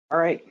All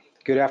right,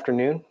 good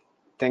afternoon.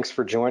 Thanks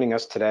for joining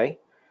us today.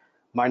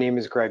 My name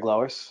is Greg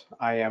Lois.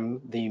 I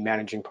am the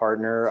managing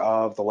partner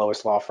of the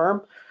Lois Law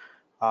Firm.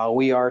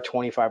 We are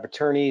 25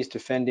 attorneys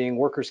defending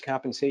workers'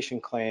 compensation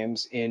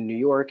claims in New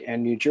York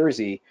and New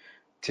Jersey.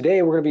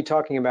 Today, we're going to be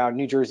talking about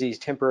New Jersey's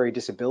temporary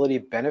disability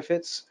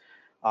benefits,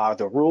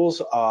 the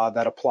rules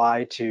that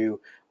apply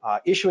to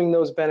issuing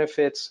those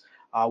benefits,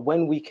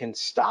 when we can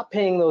stop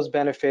paying those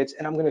benefits,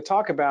 and I'm going to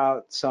talk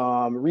about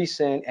some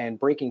recent and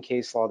breaking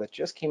case law that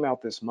just came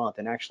out this month,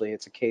 and actually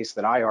it's a case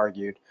that I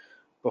argued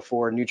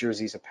before New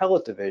Jersey's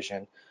appellate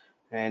division.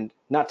 And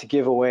not to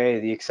give away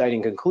the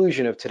exciting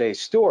conclusion of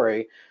today's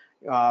story,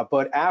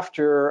 but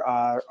after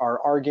our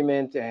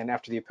argument and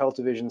after the appellate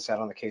division sat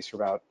on the case for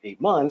about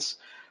 8 months,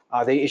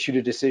 they issued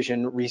a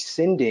decision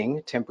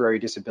rescinding temporary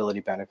disability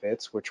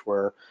benefits, which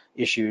were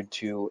issued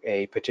to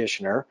a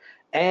petitioner,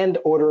 and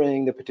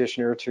ordering the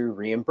petitioner to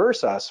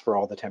reimburse us for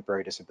all the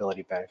temporary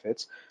disability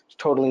benefits,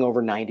 totaling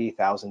over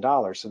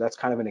 $90,000. So that's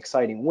kind of an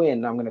exciting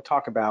win. I'm going to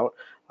talk about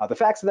the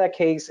facts of that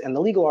case and the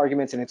legal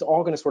arguments, and it's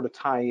all going to sort of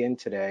tie in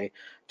today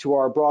to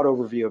our broad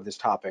overview of this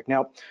topic.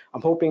 Now,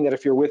 I'm hoping that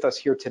if you're with us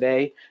here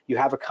today, you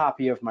have a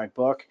copy of my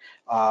book.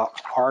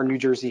 Our New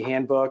Jersey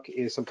Handbook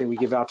is something we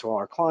give out to all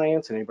our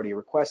clients and anybody who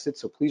requests it,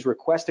 so please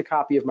request a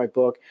copy of my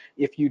book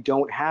if you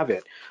don't have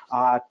it.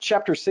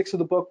 Chapter 6 of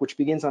the book, which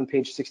begins on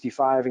page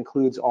 65,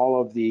 includes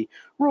all of the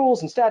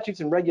rules and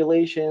statutes and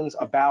regulations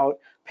about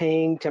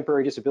paying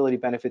temporary disability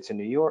benefits in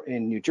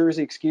New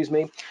Jersey,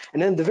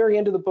 And then at the very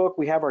end of the book,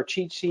 we have our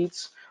cheat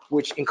sheets,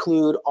 which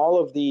include all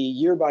of the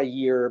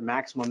year-by-year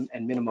maximum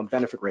and minimum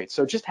benefit rates.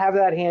 So just have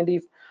that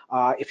handy.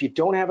 If you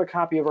don't have a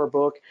copy of our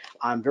book,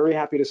 I'm very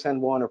happy to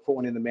send one or put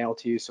one in the mail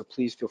to you, so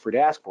please feel free to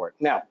ask for it.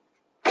 Now,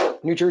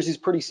 New Jersey is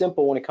pretty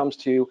simple when it comes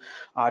to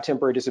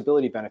temporary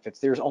disability benefits.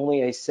 There's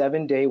only a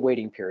 7-day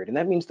waiting period, and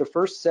that means the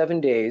first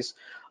 7 days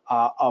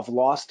of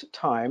lost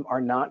time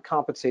are not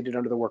compensated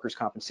under the workers'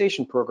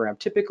 compensation program.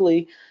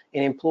 Typically,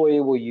 an employee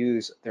will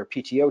use their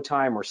PTO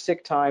time or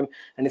sick time,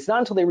 and it's not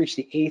until they reach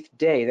the 8th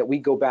day that we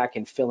go back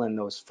and fill in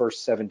those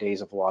first 7 days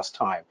of lost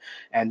time,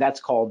 and that's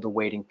called the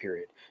waiting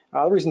period.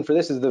 The reason for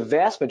this is the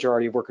vast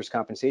majority of workers'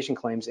 compensation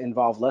claims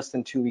involve less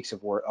than 2 weeks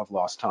of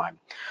lost time.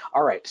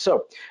 All right,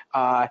 so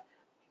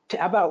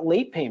about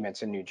late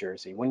payments in New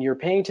Jersey. When you're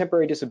paying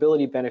temporary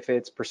disability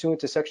benefits pursuant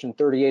to Section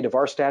 38 of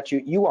our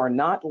statute, you are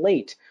not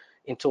late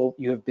until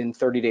you have been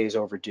 30 days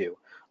overdue.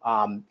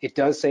 It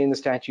does say in the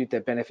statute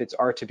that benefits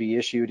are to be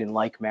issued in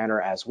like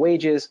manner as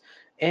wages,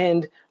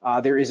 and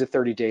there is a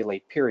 30-day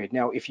late period.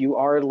 Now, if you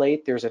are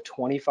late, there's a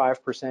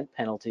 25%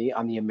 penalty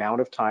on the amount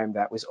of time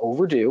that was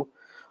overdue,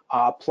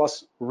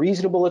 plus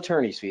reasonable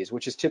attorney's fees,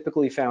 which is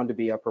typically found to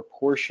be a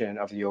proportion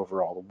of the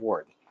overall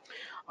award.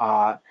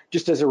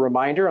 Just as a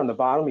reminder, on the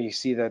bottom, you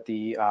see that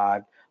the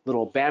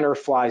little banner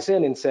flies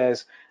in and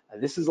says,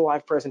 this is a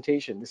live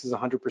presentation. This is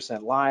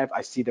 100% live.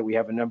 I see that we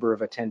have a number of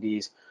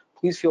attendees.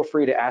 Please feel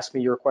free to ask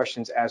me your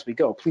questions as we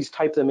go. Please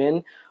type them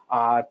in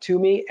to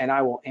me, and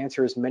I will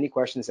answer as many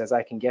questions as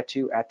I can get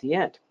to at the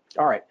end.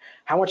 All right,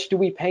 how much do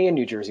we pay in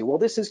New Jersey? Well,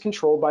 this is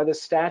controlled by the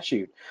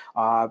statute.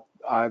 The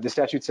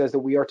statute says that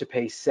we are to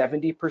pay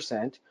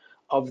 70%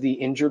 of the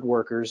injured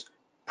worker's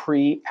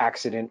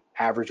pre-accident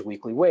average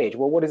weekly wage.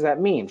 Well, what does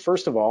that mean?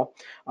 First of all,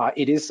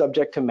 it is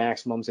subject to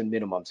maximums and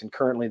minimums, and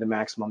currently the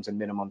maximums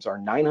and minimums are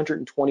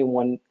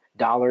 $921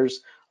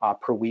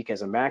 per week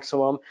as a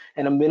maximum,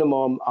 and a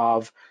minimum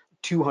of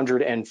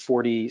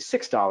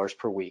 $246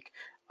 per week.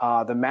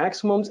 The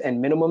maximums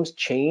and minimums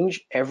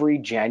change every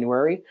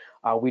January.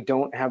 We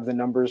don't have the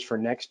numbers for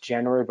next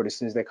January, but as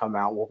soon as they come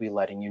out, we'll be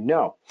letting you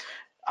know.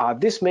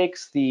 This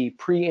makes the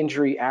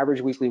pre-injury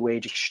average weekly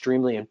wage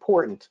extremely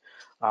important.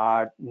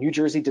 New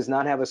Jersey does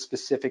not have a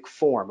specific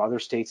form. Other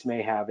states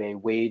may have a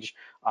wage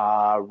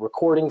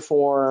recording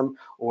form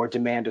or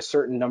demand a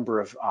certain number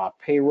of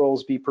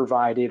payrolls be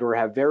provided or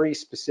have very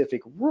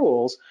specific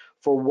rules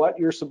for what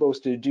you're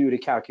supposed to do to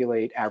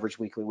calculate average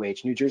weekly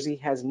wage. New Jersey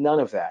has none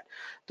of that.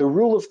 The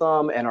rule of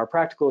thumb and our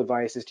practical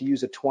advice is to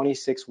use a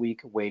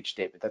 26-week wage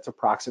statement. That's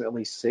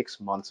approximately 6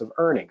 months of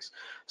earnings.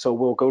 So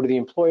we'll go to the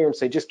employer and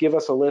say, just give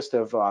us a list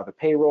of the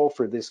payroll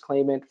for this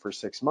claimant for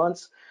 6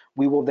 months.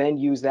 We will then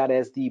use that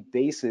as the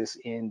basis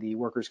in the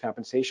workers'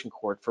 compensation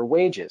court for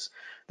wages.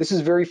 This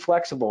is very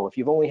flexible. If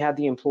you've only had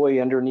the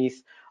employee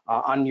underneath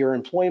on your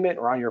employment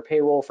or on your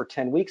payroll for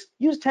 10 weeks,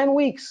 use 10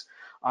 weeks.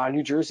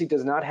 New Jersey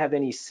does not have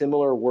any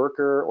similar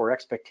worker or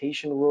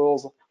expectation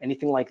rules,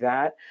 anything like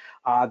that.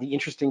 The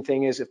interesting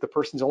thing is if the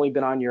person's only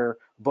been on your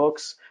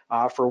books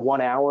for 1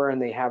 hour and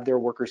they have their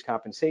workers'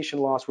 compensation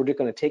loss, we're just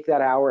going to take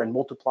that hour and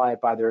multiply it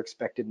by their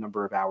expected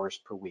number of hours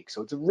per week.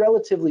 So it's a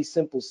relatively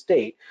simple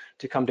state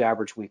to come to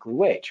average weekly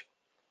wage.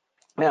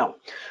 Now,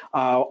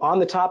 on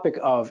the topic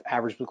of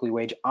average weekly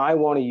wage, I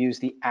want to use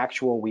the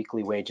actual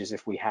weekly wages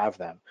if we have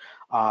them.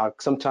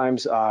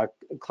 Sometimes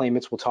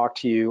claimants will talk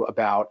to you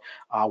about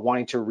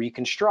wanting to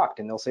reconstruct,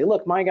 and they'll say,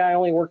 look, my guy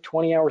only worked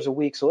 20 hours a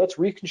week, so let's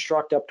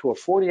reconstruct up to a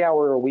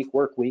 40-hour-a-week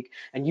work week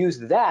and use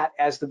that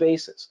as the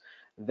basis.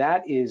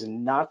 That is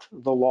not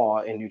the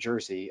law in New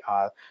Jersey.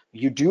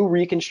 You do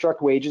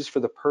reconstruct wages for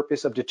the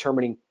purpose of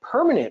determining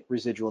permanent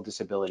residual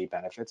disability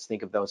benefits.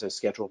 Think of those as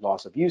scheduled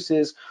loss of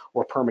uses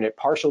or permanent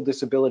partial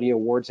disability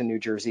awards in New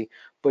Jersey,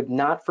 but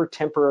not for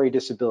temporary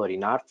disability,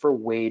 not for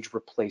wage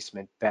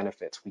replacement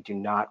benefits. We do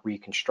not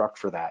reconstruct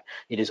for that.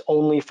 It is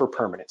only for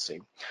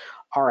permanency.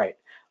 All right,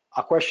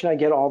 a question I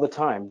get all the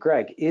time,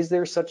 Greg, is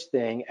there such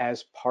thing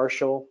as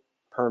partial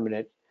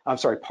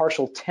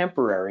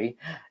temporary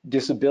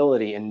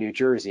disability in New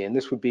Jersey? And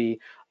this would be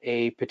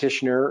a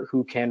petitioner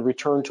who can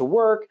return to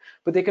work,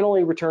 but they can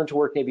only return to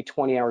work maybe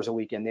 20 hours a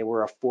week and they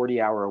were a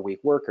 40-hour-a-week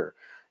worker.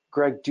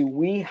 Greg, do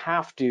we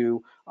have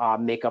to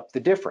make up the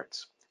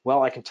difference?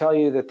 Well, I can tell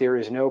you that there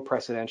is no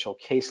precedential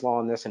case law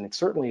on this, and it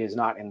certainly is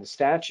not in the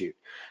statute.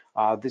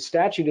 The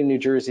statute in New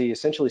Jersey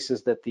essentially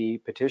says that the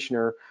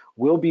petitioner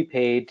will be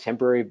paid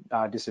temporary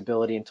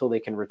disability until they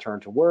can return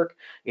to work.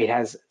 It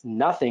has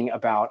nothing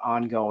about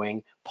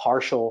ongoing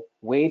partial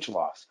wage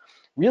loss.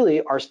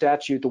 Really, our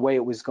statute, the way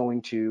it was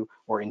going to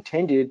or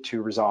intended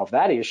to resolve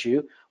that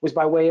issue was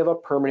by way of a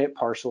permanent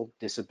partial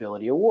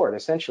disability award.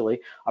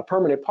 Essentially, a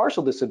permanent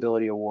partial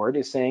disability award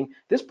is saying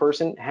this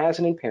person has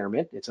an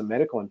impairment, it's a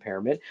medical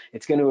impairment,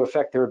 it's going to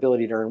affect their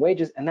ability to earn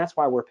wages, and that's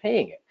why we're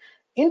paying it.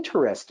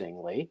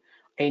 Interestingly,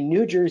 a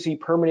New Jersey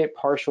permanent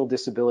partial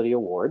disability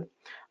award,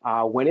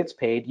 when it's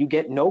paid, you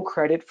get no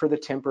credit for the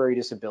temporary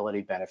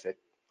disability benefit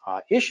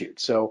issued.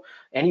 So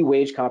any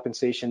wage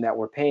compensation that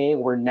we're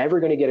paying, we're never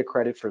going to get a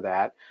credit for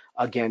that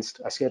against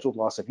a scheduled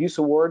loss of use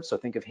award. So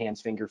think of hands,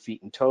 finger,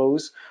 feet, and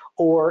toes,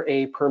 or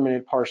a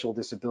permanent partial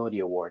disability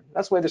award.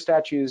 That's the way the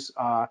statute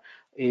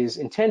is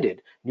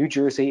intended. New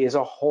Jersey is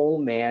a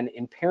whole man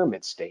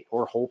impairment state,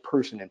 or whole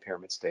person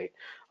impairment state,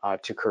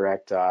 to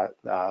correct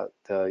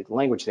the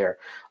language there.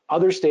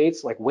 Other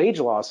states, like wage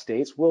loss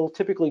states, will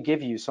typically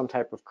give you some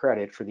type of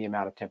credit for the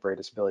amount of temporary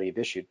disability you've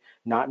issued,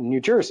 not in New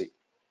Jersey.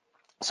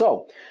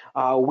 So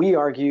we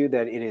argue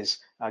that it is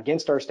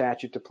against our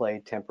statute to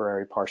play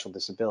temporary partial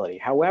disability.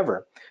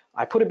 However,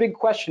 I put a big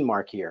question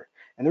mark here.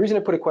 And the reason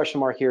I put a question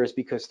mark here is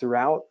because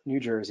throughout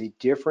New Jersey,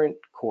 different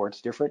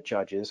courts, different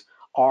judges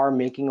are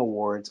making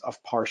awards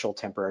of partial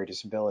temporary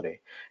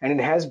disability. And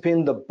it has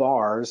been the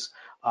bar's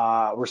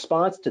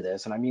response to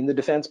this, and I mean the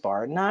defense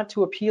bar, not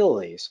to appeal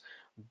these,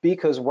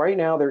 because right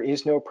now there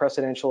is no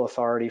precedential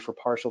authority for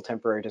partial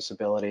temporary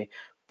disability,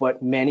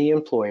 but many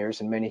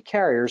employers and many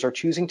carriers are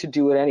choosing to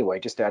do it anyway,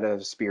 just out of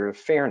a spirit of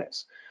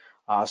fairness.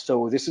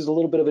 So this is a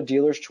little bit of a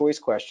dealer's choice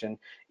question.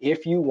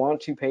 If you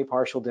want to pay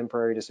partial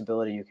temporary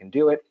disability, you can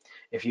do it.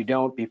 If you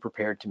don't, be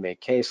prepared to make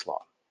case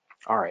law.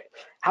 All right,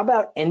 how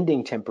about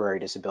ending temporary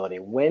disability?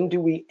 When do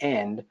we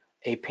end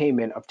a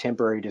payment of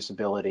temporary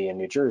disability in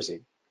New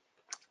Jersey?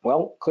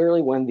 Well,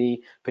 clearly when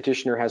the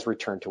petitioner has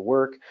returned to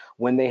work,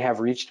 when they have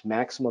reached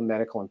maximum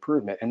medical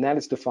improvement, and that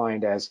is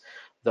defined as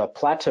the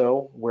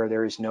plateau where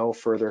there is no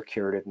further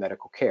curative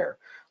medical care.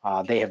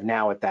 They have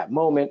now at that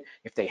moment,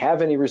 if they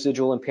have any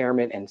residual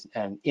impairment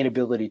and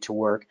inability to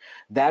work,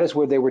 that is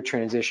where they would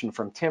transition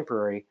from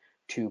temporary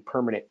to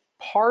permanent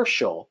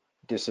partial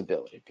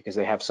disability because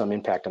they have some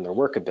impact on their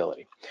work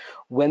ability.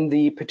 When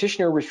the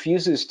petitioner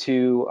refuses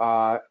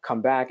to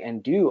come back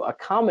and do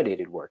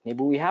accommodated work,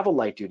 maybe we have a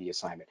light duty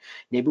assignment,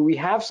 maybe we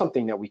have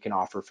something that we can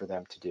offer for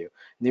them to do,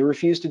 and they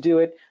refuse to do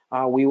it,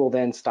 we will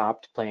then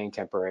stop paying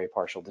temporary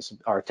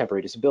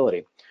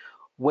disability.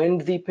 When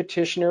the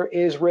petitioner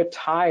is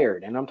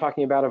retired, and I'm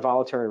talking about a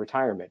voluntary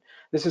retirement,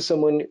 this is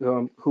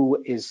someone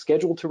who is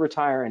scheduled to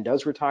retire and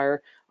does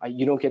retire,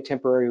 you don't get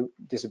temporary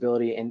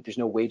disability and there's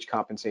no wage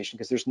compensation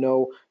because there's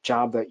no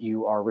job that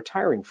you are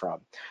retiring from.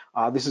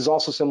 This is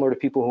also similar to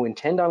people who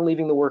intend on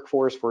leaving the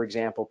workforce. For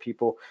example,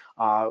 people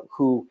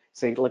who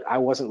say, look, I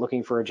wasn't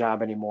looking for a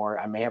job anymore,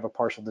 I may have a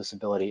partial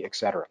disability,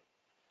 etc.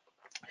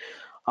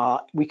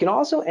 We can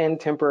also end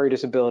temporary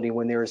disability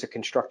when there is a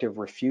constructive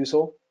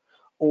refusal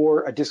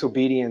or a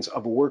disobedience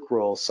of a work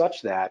rule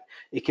such that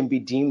it can be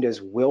deemed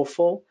as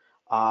willful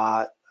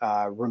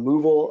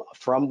removal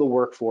from the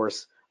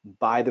workforce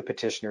by the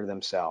petitioner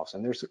themselves.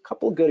 And there's a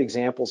couple of good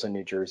examples in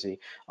New Jersey.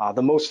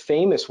 The most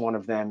famous one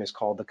of them is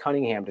called the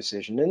Cunningham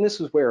decision. And this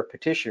is where a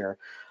petitioner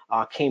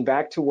came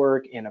back to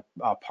work in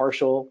a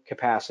partial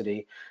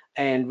capacity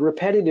and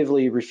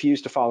repetitively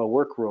refused to follow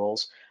work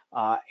rules,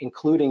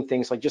 including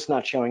things like just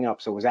not showing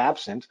up, so was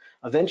absent.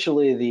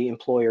 Eventually, the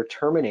employer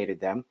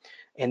terminated them.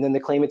 And then the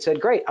claimant said,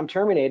 great, I'm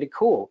terminated,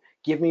 cool,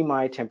 give me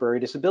my temporary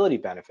disability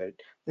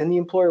benefit. Then the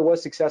employer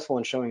was successful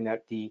in showing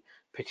that the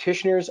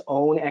petitioner's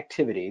own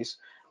activities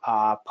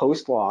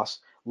post-loss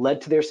led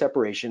to their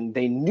separation.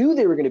 They knew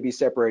they were going to be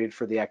separated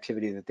for the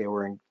activity that they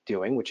were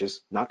doing, which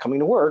is not coming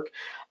to work,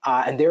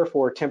 and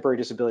therefore temporary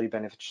disability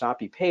benefits should not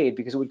be paid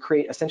because it would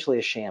create essentially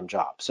a sham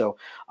job. So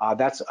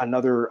that's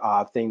another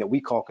thing that we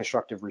call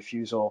constructive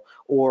refusal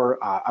or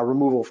a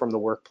removal from the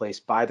workplace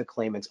by the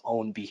claimant's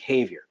own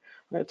behavior.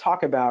 I'm going to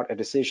talk about a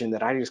decision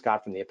that I just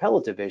got from the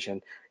appellate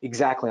division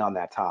exactly on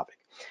that topic.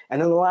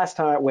 And then the last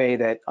way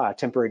that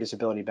temporary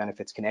disability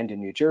benefits can end in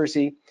New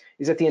Jersey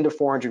is at the end of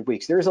 400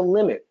 weeks. There is a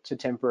limit to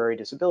temporary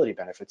disability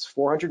benefits,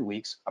 400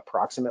 weeks,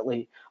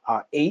 approximately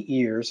 8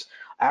 years.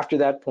 After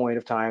that point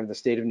of time, the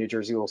state of New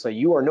Jersey will say,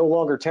 you are no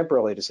longer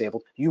temporarily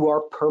disabled, you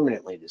are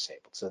permanently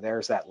disabled. So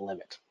there's that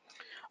limit.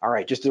 All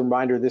right, just a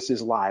reminder, this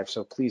is live,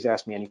 so please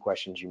ask me any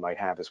questions you might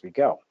have as we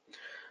go.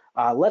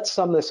 Let's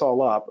sum this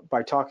all up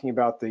by talking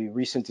about the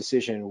recent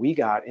decision we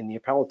got in the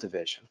appellate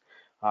division.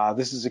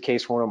 This is a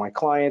case for one of my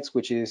clients,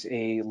 which is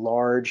a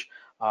large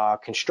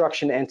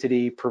construction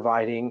entity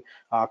providing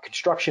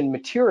construction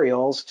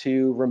materials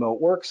to remote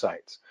work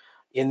sites.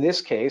 In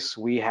this case,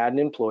 we had an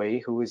employee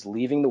who was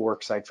leaving the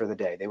work site for the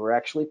day. They were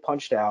actually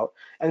punched out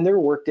and their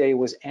workday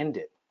was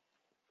ended.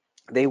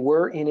 They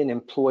were in an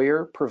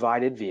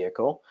employer-provided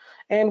vehicle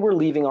and were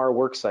leaving our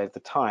work site at the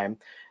time.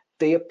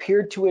 They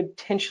appeared to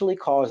intentionally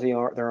cause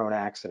their own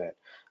accident.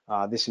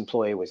 This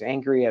employee was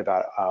angry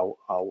about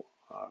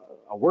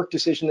a work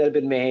decision that had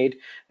been made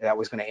that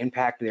was going to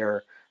impact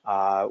their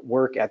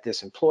work at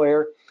this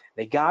employer.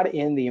 They got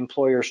in the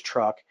employer's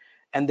truck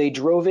and they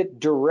drove it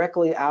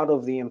directly out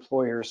of the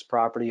employer's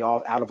property,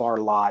 out of our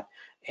lot,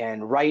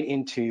 and right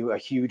into a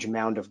huge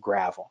mound of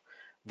gravel.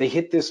 They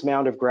hit this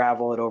mound of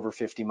gravel at over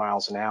 50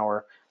 miles an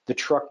hour. The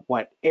truck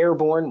went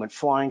airborne, went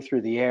flying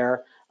through the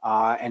air,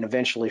 and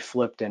eventually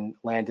flipped and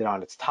landed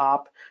on its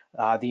top.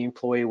 The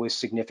employee was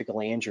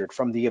significantly injured.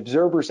 From the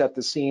observers at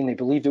the scene, they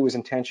believed it was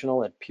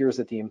intentional. It appears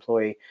that the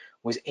employee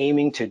was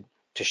aiming to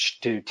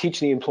teach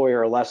the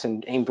employer a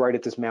lesson, aimed right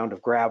at this mound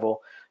of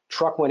gravel.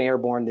 Truck went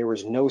airborne. There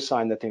was no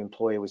sign that the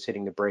employee was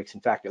hitting the brakes.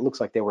 In fact, it looks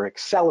like they were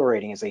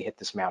accelerating as they hit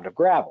this mound of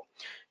gravel.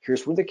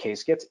 Here's where the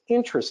case gets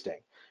interesting.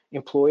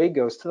 Employee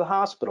goes to the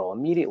hospital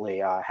immediately,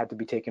 had to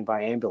be taken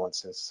by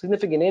ambulance.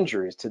 Significant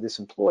injuries to this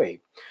employee.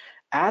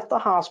 At the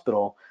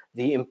hospital,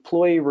 the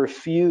employee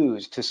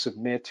refused to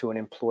submit to an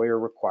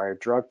employer-required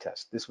drug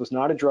test. This was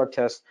not a drug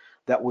test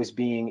that was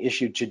being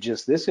issued to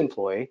just this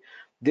employee.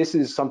 This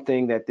is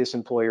something that this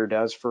employer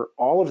does for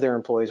all of their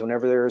employees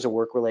whenever there is a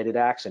work-related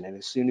accident.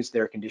 As soon as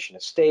their condition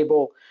is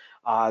stable,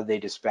 they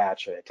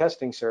dispatch a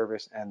testing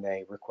service and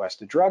they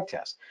request a drug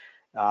test.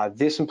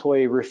 This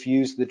employee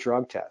refused the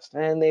drug test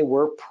and they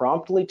were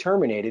promptly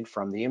terminated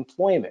from the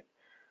employment.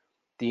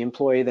 The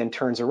employee then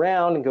turns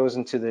around and goes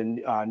into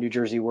the New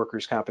Jersey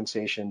Workers'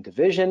 Compensation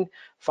Division,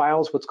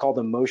 files what's called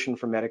a motion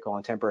for medical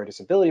and temporary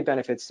disability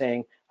benefits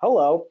saying,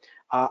 hello,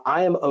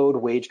 I am owed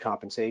wage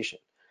compensation.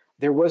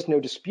 There was no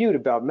dispute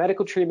about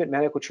medical treatment.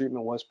 Medical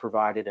treatment was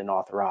provided and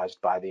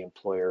authorized by the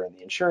employer and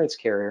the insurance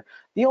carrier.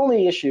 The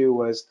only issue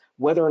was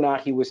whether or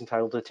not he was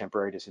entitled to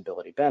temporary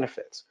disability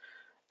benefits.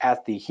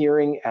 At the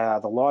hearing,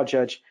 the law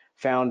judge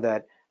found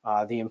that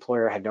the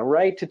employer had no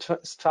right to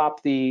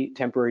stop the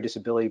temporary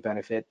disability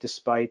benefit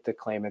despite the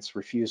claimant's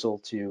refusal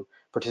to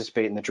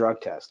participate in the drug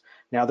test.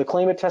 Now, the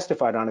claimant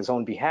testified on his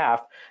own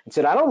behalf and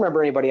said, I don't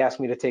remember anybody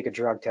asking me to take a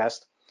drug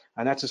test,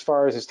 and that's as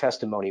far as his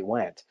testimony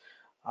went.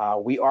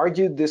 We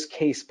argued this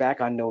case back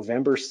on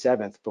November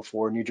 7th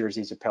before New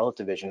Jersey's appellate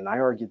division, and I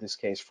argued this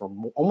case for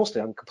almost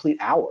a complete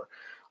hour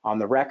on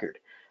the record.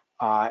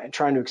 And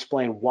trying to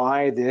explain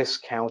why this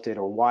counted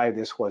or why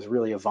this was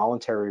really a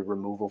voluntary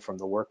removal from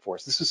the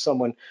workforce. This is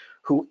someone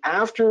who,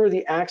 after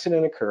the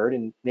accident occurred,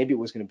 and maybe it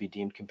was going to be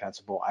deemed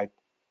compensable, I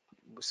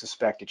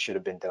suspect it should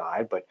have been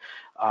denied, but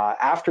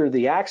after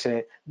the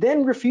accident,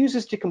 then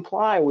refuses to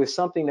comply with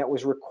something that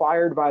was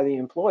required by the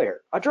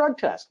employer, a drug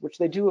test, which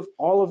they do of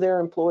all of their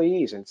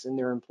employees, and it's in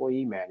their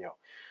employee manual.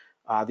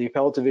 The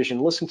appellate division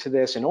listened to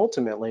this and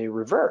ultimately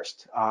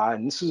reversed.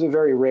 And this is a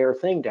very rare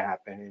thing to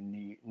happen in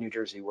the New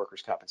Jersey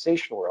workers'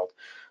 compensation world.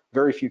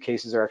 Very few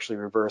cases are actually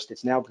reversed.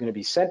 It's now going to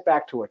be sent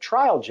back to a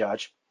trial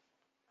judge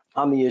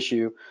on the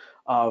issue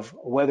of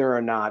whether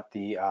or not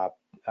the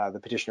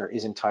petitioner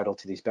is entitled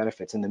to these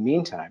benefits. In the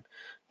meantime,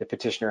 the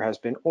petitioner has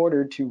been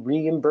ordered to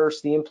reimburse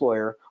the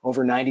employer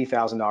over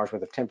 $90,000 worth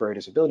of temporary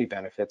disability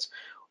benefits,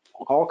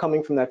 all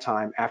coming from that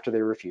time after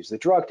they refused the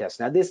drug test.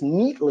 Now, this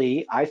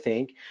neatly, I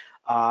think,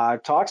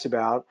 talks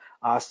about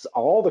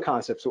all the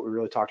concepts that we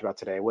really talked about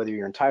today, whether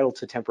you're entitled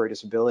to temporary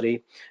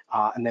disability,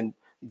 and then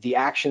the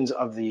actions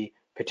of the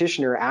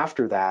petitioner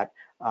after that,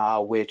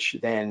 which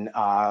then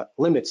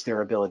limits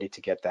their ability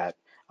to get that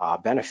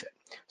benefit.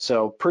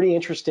 So pretty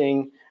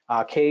interesting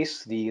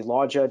case. The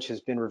law judge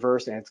has been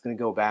reversed and it's going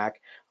to go back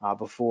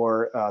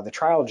before the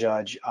trial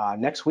judge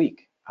next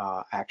week.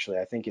 Actually,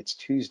 I think it's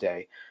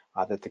Tuesday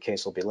that the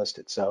case will be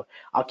listed. So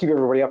I'll keep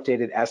everybody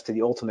updated as to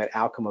the ultimate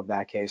outcome of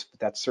that case, but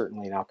that's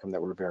certainly an outcome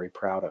that we're very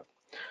proud of.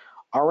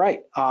 All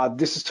right,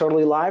 this is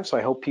totally live, so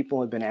I hope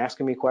people have been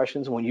asking me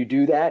questions. When you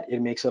do that,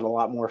 it makes it a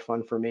lot more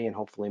fun for me and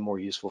hopefully more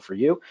useful for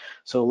you.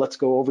 So let's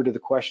go over to the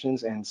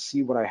questions and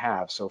see what I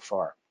have so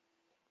far.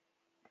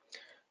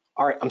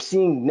 All right, I'm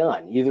seeing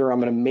none. Either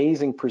I'm an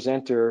amazing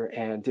presenter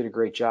and did a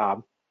great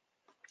job,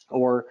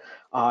 or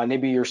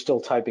maybe you're still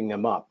typing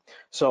them up.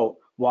 So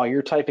while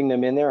you're typing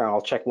them in there,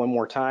 I'll check one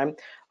more time.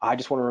 I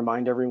just want to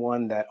remind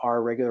everyone that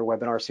our regular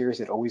webinar series,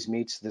 it always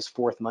meets this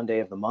fourth Monday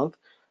of the month.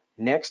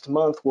 Next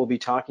month, we'll be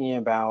talking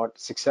about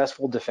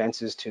successful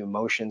defenses to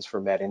motions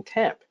for med in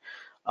temp.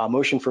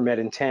 Motion for med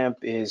in temp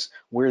is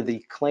where the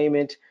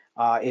claimant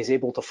is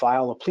able to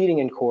file a pleading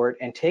in court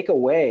and take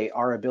away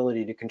our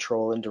ability to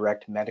control and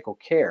direct medical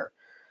care.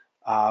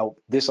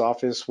 This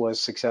office was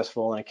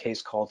successful in a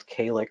case called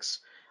Calix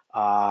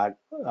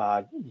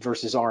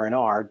versus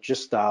R&R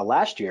just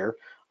last year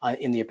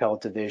in the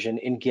appellate division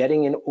in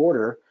getting an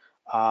order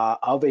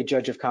of a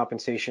judge of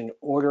compensation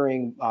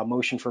ordering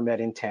motion for med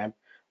in temp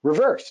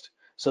reversed.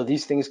 So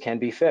these things can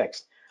be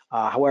fixed.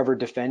 However,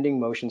 defending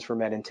motions for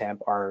med in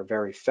temp are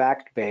very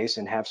fact-based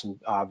and have some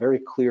very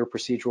clear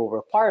procedural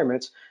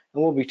requirements,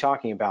 and we'll be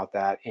talking about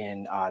that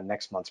in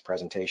next month's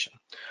presentation.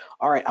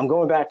 All right, I'm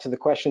going back to the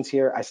questions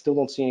here. I still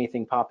don't see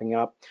anything popping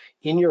up.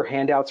 In your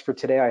handouts for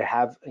today, I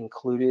have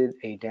included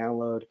a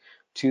download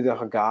to the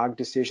Hagag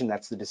decision.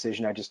 That's the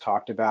decision I just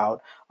talked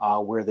about,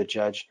 where the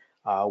judge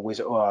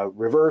was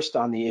reversed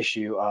on the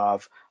issue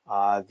of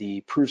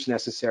the proofs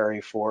necessary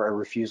for a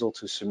refusal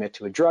to submit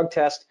to a drug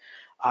test.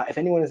 If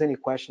anyone has any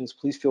questions,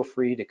 please feel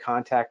free to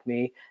contact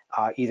me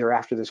either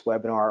after this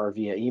webinar or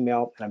via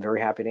email, and I'm very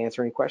happy to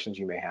answer any questions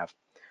you may have.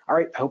 All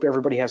right, I hope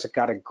everybody has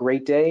got a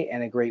great day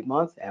and a great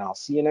month, and I'll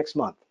see you next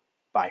month.